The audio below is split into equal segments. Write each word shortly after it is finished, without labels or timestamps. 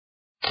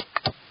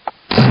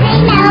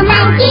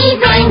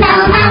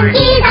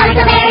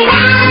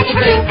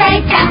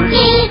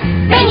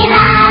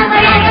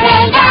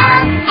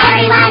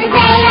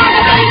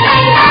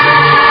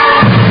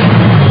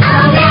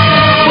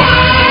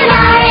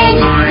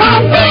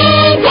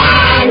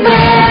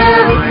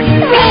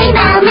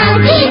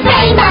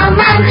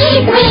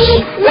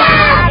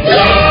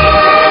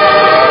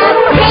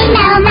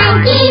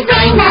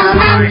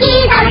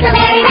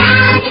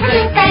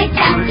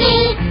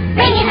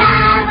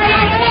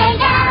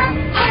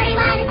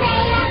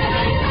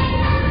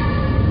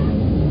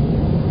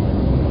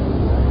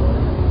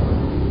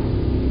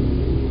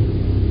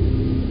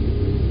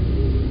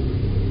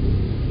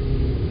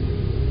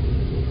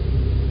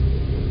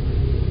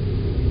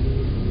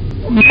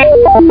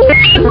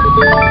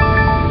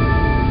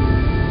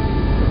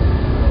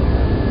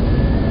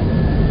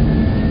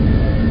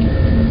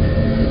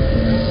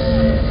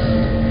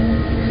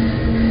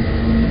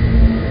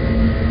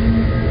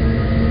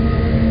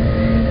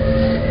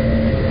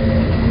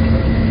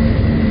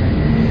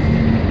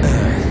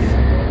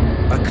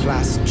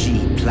Class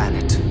G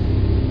planet.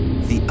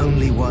 The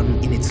only one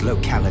in its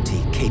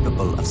locality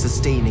capable of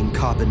sustaining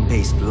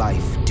carbon-based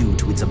life due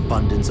to its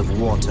abundance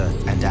of water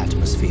and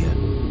atmosphere.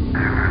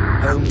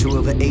 Home to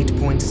over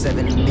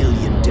 8.7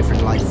 million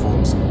different life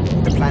forms,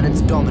 the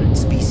planet's dominant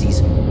species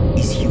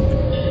is human,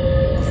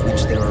 of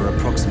which there are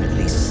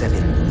approximately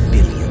 7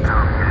 billion.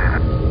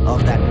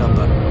 Of that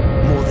number,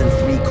 more than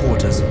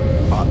 3/4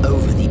 are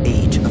over the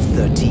age of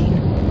 13.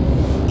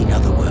 In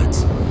other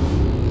words,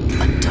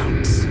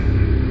 adults.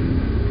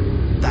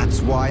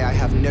 That's why I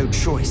have no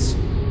choice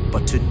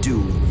but to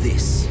do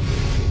this.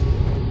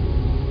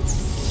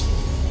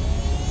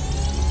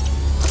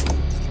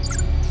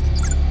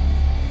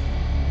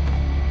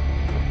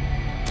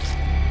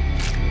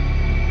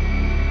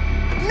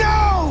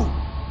 No!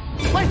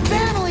 My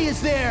family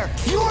is there!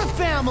 Your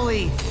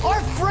family!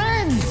 Our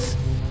friends!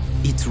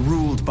 It's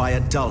ruled by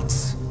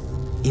adults.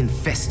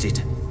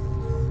 Infested.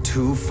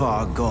 Too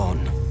far gone.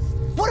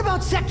 What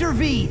about Sector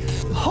V?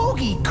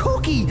 Hoagie,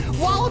 Cookie,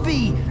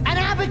 Wallaby, and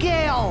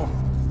Abigail!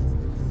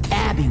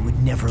 Abby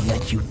would never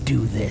let you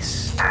do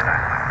this.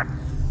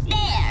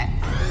 There!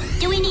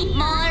 Do we need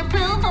more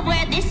proof of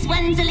where this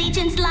one's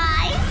allegiance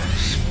lies?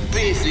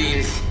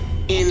 Species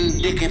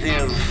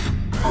indicative.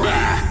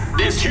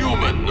 This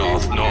human,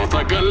 North,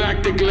 a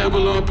galactic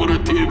level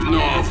operative,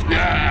 North.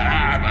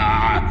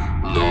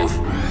 North.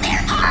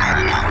 There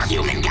are no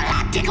human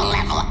galactic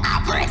level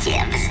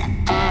operatives.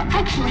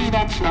 Actually,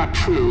 that's not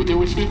true. There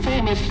was the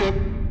famous,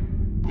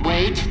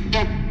 wait.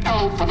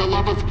 Oh, for the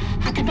love of...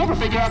 I can never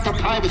figure out the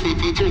privacy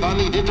features on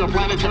these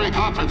interplanetary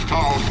conference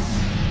calls.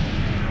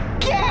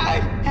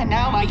 Yeah, and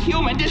now my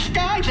human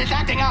disguise is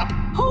acting up.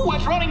 Who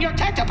was running your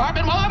tech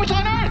department while I was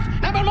on Earth?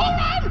 Number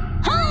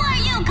moron! Who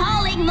are you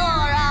calling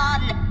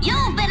moron?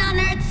 You've been on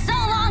Earth so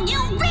long you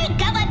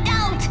reek of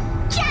adult!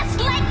 Just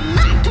like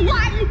that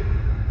one!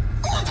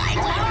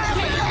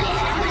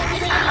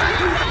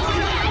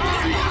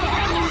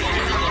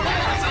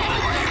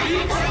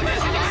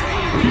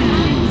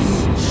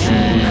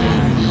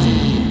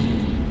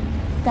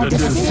 The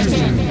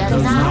decision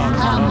does not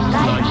come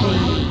lightly.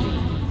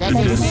 The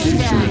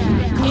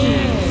decision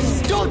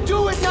is... Don't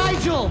do it,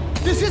 Nigel!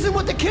 This isn't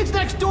what the kids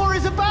next door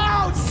is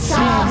about!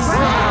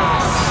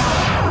 Suppress!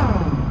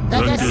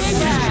 The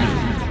decision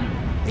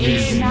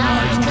is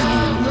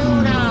Nigel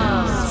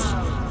Luna's.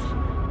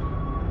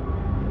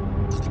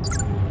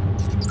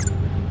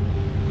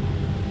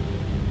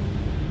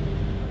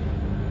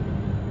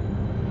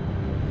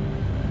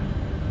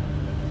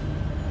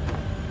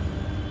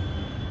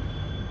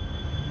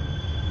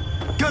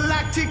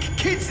 Galactic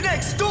Kids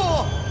Next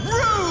Door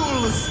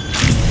rules!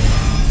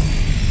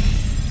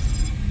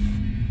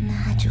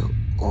 Nigel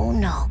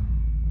Uno,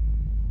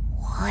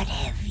 what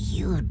have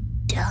you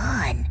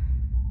done?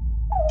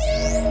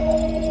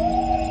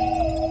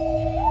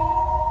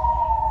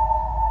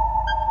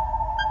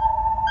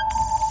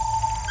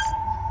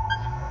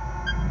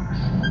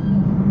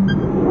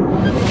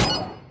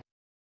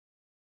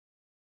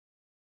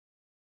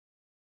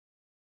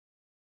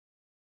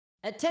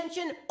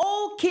 Attention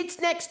all Kids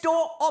Next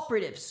Door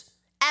operatives.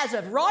 As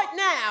of right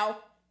now,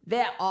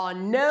 there are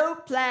no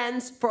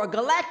plans for a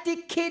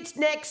Galactic Kids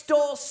Next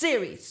Door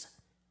series.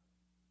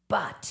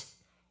 But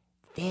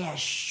there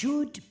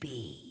should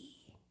be.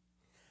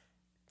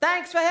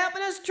 Thanks for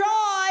helping us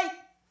try.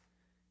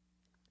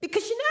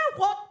 Because you know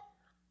what?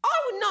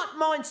 I would not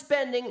mind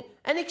spending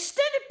an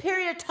extended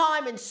period of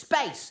time in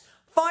space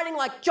fighting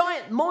like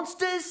giant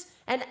monsters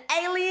and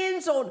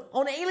aliens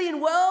on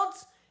alien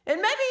worlds. And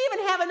maybe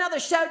even have another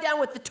showdown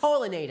with the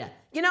Toilinator.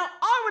 You know,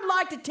 I would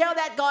like to tell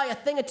that guy a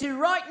thing or two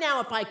right now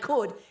if I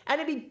could,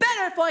 and it'd be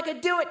better if I could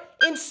do it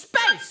in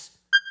space.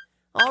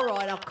 All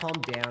right, I'll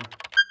calm down.